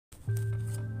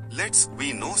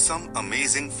we know some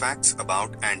amazing facts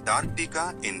about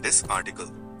Antarctica in this article.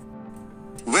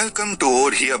 Welcome to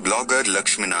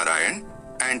odiavloggerlaxminarayan,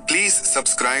 and please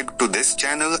subscribe to this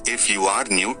channel if you are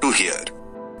new to here.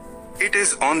 It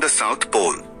is on the South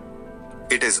Pole.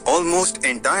 It is almost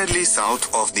entirely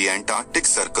south of the Antarctic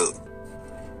Circle.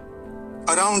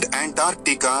 Around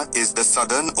Antarctica is the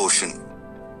Southern Ocean.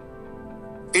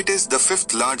 It is the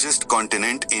fifth largest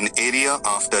continent in area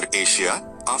after Asia,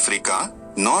 Africa,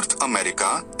 North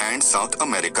America, and South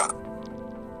America.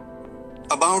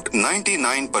 About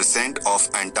 99% of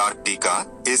Antarctica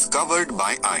is covered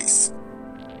by ice.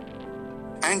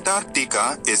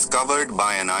 Antarctica is covered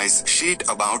by an ice sheet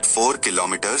about 4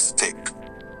 kilometers thick.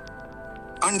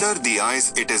 Under the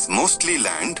ice it is mostly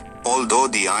land, although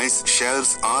the ice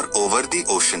shelves are over the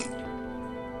ocean.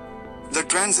 The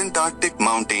Transantarctic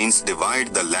Mountains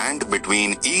divide the land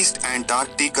between East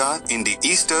Antarctica in the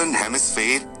Eastern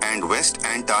Hemisphere and West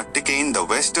Antarctica in the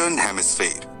Western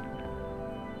Hemisphere.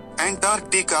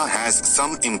 Antarctica has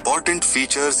some important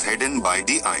features hidden by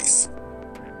the ice.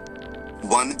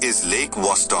 One is Lake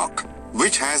Vostok,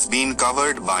 which has been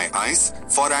covered by ice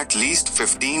for at least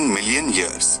 15 million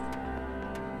years.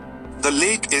 The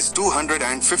lake is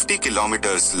 250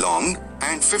 kilometers long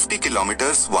and 50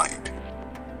 kilometers wide.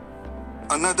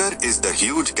 Another is the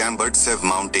huge Gamburtsev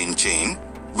mountain chain,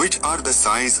 which are the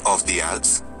size of the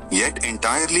Alps, yet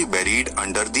entirely buried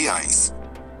under the ice.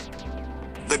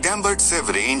 The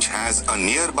Gamburtsev range has a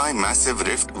nearby massive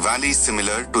rift valley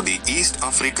similar to the East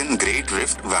African Great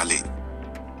Rift Valley.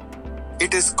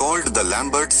 It is called the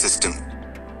Lambert system.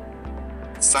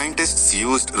 Scientists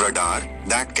used radar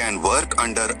that can work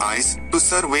under ice to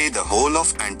survey the whole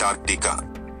of Antarctica.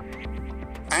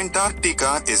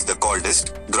 Antarctica is the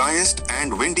coldest, driest,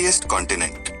 and windiest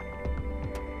continent.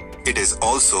 It is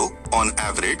also, on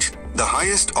average, the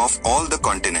highest of all the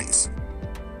continents.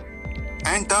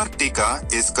 Antarctica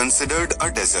is considered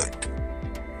a desert.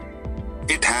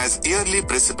 It has yearly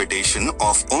precipitation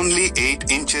of only 8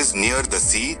 inches near the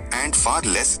sea and far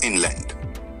less inland.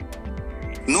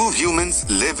 No humans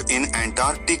live in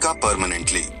Antarctica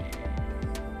permanently.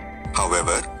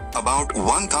 However, about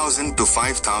 1,000 to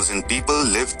 5,000 people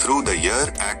live through the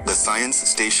year at the science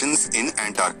stations in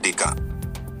Antarctica.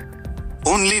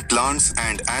 Only plants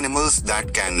and animals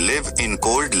that can live in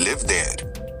cold live there.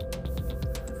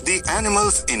 The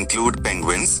animals include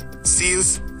penguins,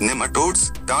 seals,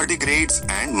 nematodes, tardigrades,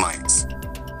 and mites.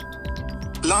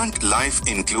 Plant life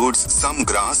includes some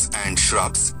grass and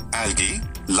shrubs, algae,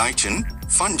 lichen,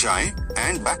 fungi,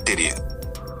 and bacteria.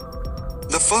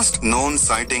 The first known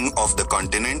sighting of the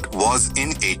continent was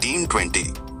in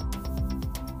 1820.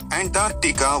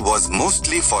 Antarctica was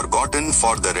mostly forgotten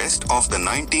for the rest of the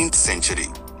 19th century.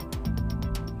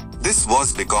 This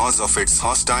was because of its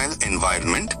hostile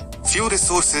environment, few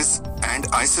resources, and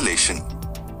isolation.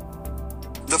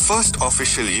 The first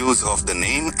official use of the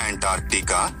name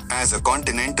Antarctica as a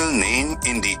continental name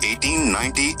in the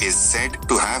 1890s is said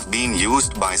to have been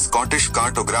used by Scottish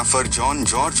cartographer John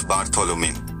George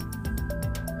Bartholomew.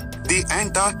 The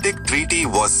Antarctic Treaty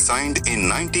was signed in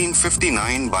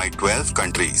 1959 by 12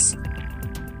 countries.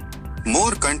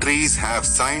 More countries have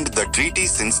signed the treaty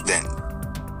since then.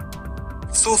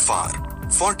 So far,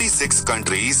 46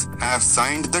 countries have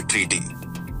signed the treaty.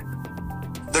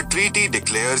 The treaty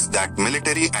declares that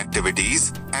military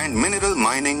activities and mineral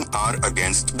mining are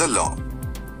against the law.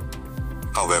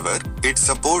 However, it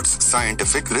supports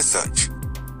scientific research.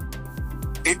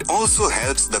 It also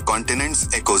helps the continent's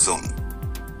ecozone.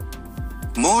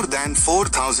 More than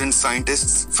 4,000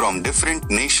 scientists from different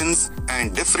nations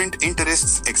and different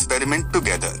interests experiment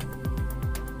together.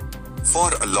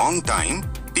 For a long time,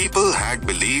 people had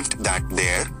believed that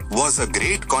there was a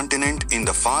great continent in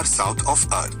the far south of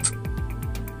Earth.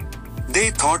 They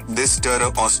thought this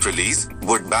terra australis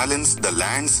would balance the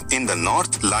lands in the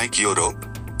north like Europe,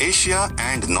 Asia,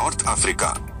 and North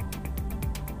Africa.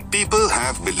 People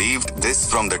have believed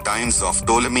this from the times of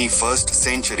Ptolemy 1st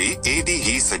century AD.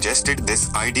 He suggested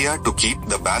this idea to keep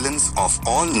the balance of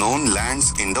all known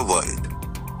lands in the world.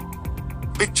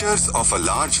 Pictures of a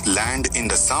large land in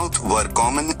the south were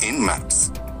common in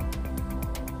maps.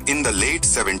 In the late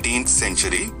 17th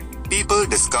century, people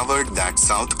discovered that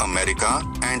South America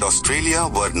and Australia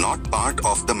were not part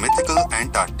of the mythical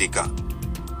Antarctica.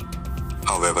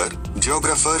 However,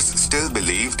 geographers still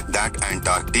believed that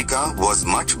Antarctica was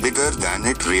much bigger than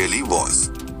it really was.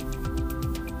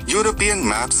 European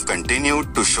maps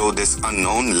continued to show this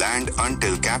unknown land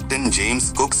until Captain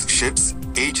James Cook's ships,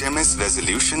 HMS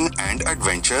Resolution and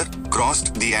Adventure,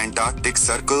 crossed the Antarctic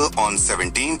Circle on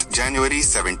 17 January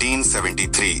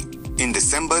 1773. In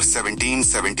December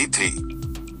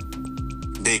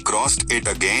 1773, they crossed it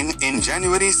again in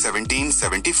January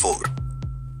 1774.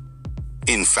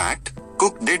 In fact,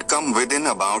 Cook did come within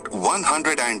about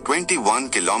 121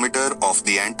 kilometers of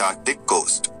the Antarctic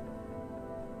coast.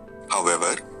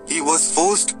 However, he was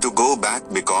forced to go back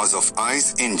because of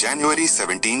ice in January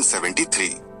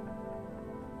 1773.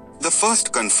 The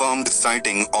first confirmed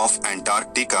sighting of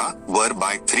Antarctica were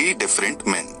by 3 different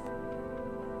men.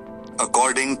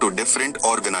 According to different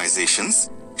organizations,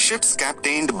 ships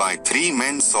captained by 3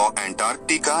 men saw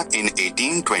Antarctica in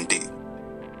 1820.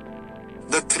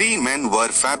 The 3 men were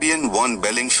Fabian von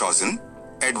Bellingshausen,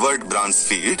 Edward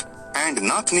Bransfield, and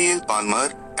Nathaniel Palmer,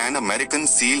 an American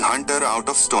seal hunter out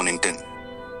of Stonington,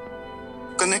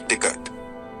 Connecticut.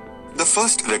 The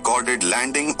first recorded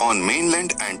landing on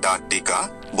mainland Antarctica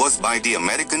was by the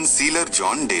American sealer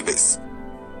John Davis.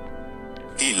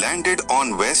 He landed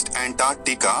on West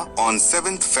Antarctica on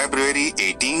 7th February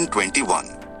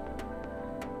 1821.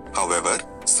 However,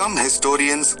 some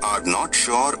historians are not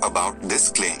sure about this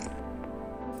claim.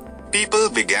 People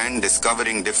began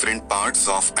discovering different parts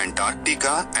of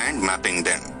Antarctica and mapping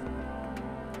them.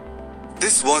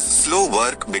 This was slow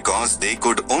work because they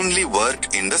could only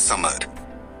work in the summer.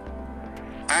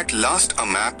 At last a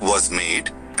map was made,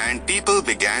 and people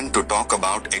began to talk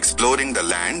about exploring the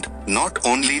land, not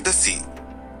only the sea.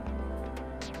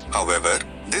 However,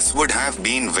 this would have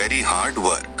been very hard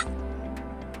work.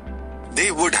 They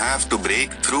would have to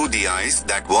break through the ice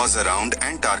that was around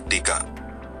Antarctica.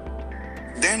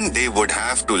 Then they would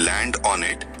have to land on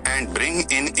it and bring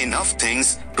in enough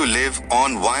things to live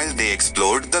on while they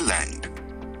explored the land.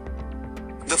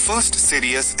 The first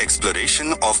serious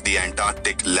exploration of the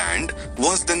Antarctic land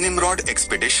was the Nimrod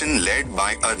expedition led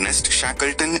by Ernest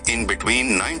Shackleton in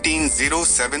between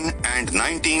 1907 and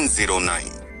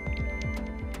 1909.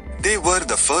 They were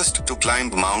the first to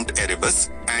climb Mount Erebus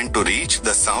and to reach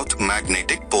the South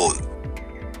Magnetic Pole.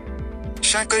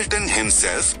 Shackleton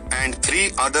himself and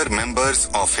 3 other members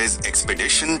of his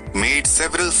expedition made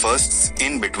several firsts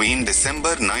in between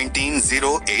December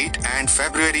 1908 and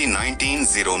February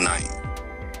 1909.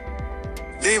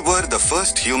 They were the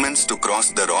first humans to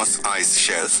cross the Ross Ice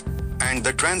Shelf and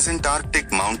the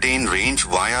Transantarctic mountain range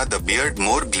via the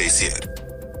Beardmore Glacier.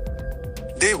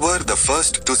 They were the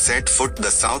first to set foot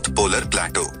the South Polar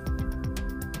Plateau.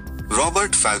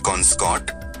 Robert Falcon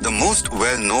Scott, the most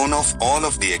well-known of all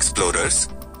of the explorers,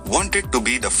 wanted to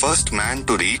be the first man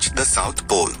to reach the South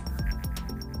Pole.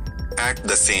 At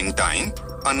the same time,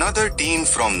 another team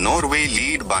from Norway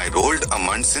led by Roald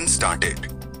Amundsen started.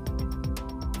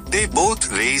 They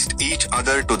both raced each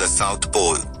other to the South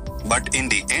Pole, but in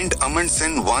the end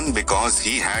Amundsen won because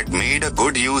he had made a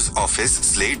good use of his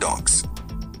sleigh dogs.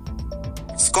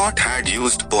 Scott had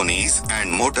used ponies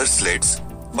and motor sleds,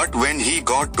 but when he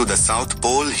got to the South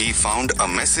Pole he found a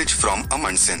message from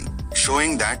Amundsen,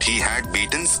 showing that he had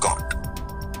beaten Scott.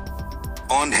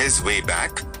 On his way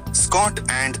back, Scott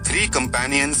and 3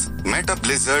 companions met a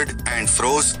blizzard and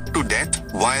froze to death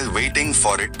while waiting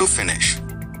for it to finish.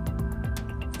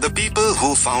 The people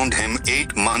who found him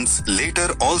 8 months later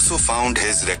also found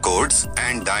his records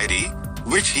and diary,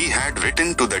 which he had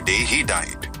written to the day he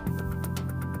died.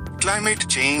 Climate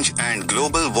change and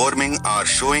global warming are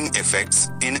showing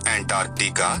effects in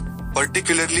Antarctica,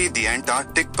 particularly the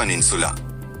Antarctic Peninsula.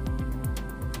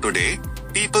 Today,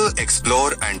 people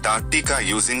explore Antarctica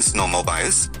using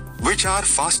snowmobiles, which are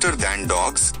faster than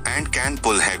dogs and can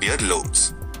pull heavier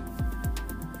loads.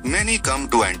 Many come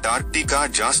to Antarctica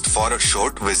just for a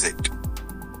short visit.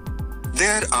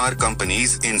 There are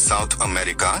companies in South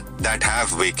America that have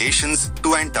vacations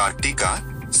to Antarctica,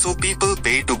 so people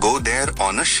pay to go there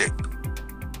on a ship.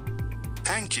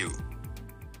 Thank you.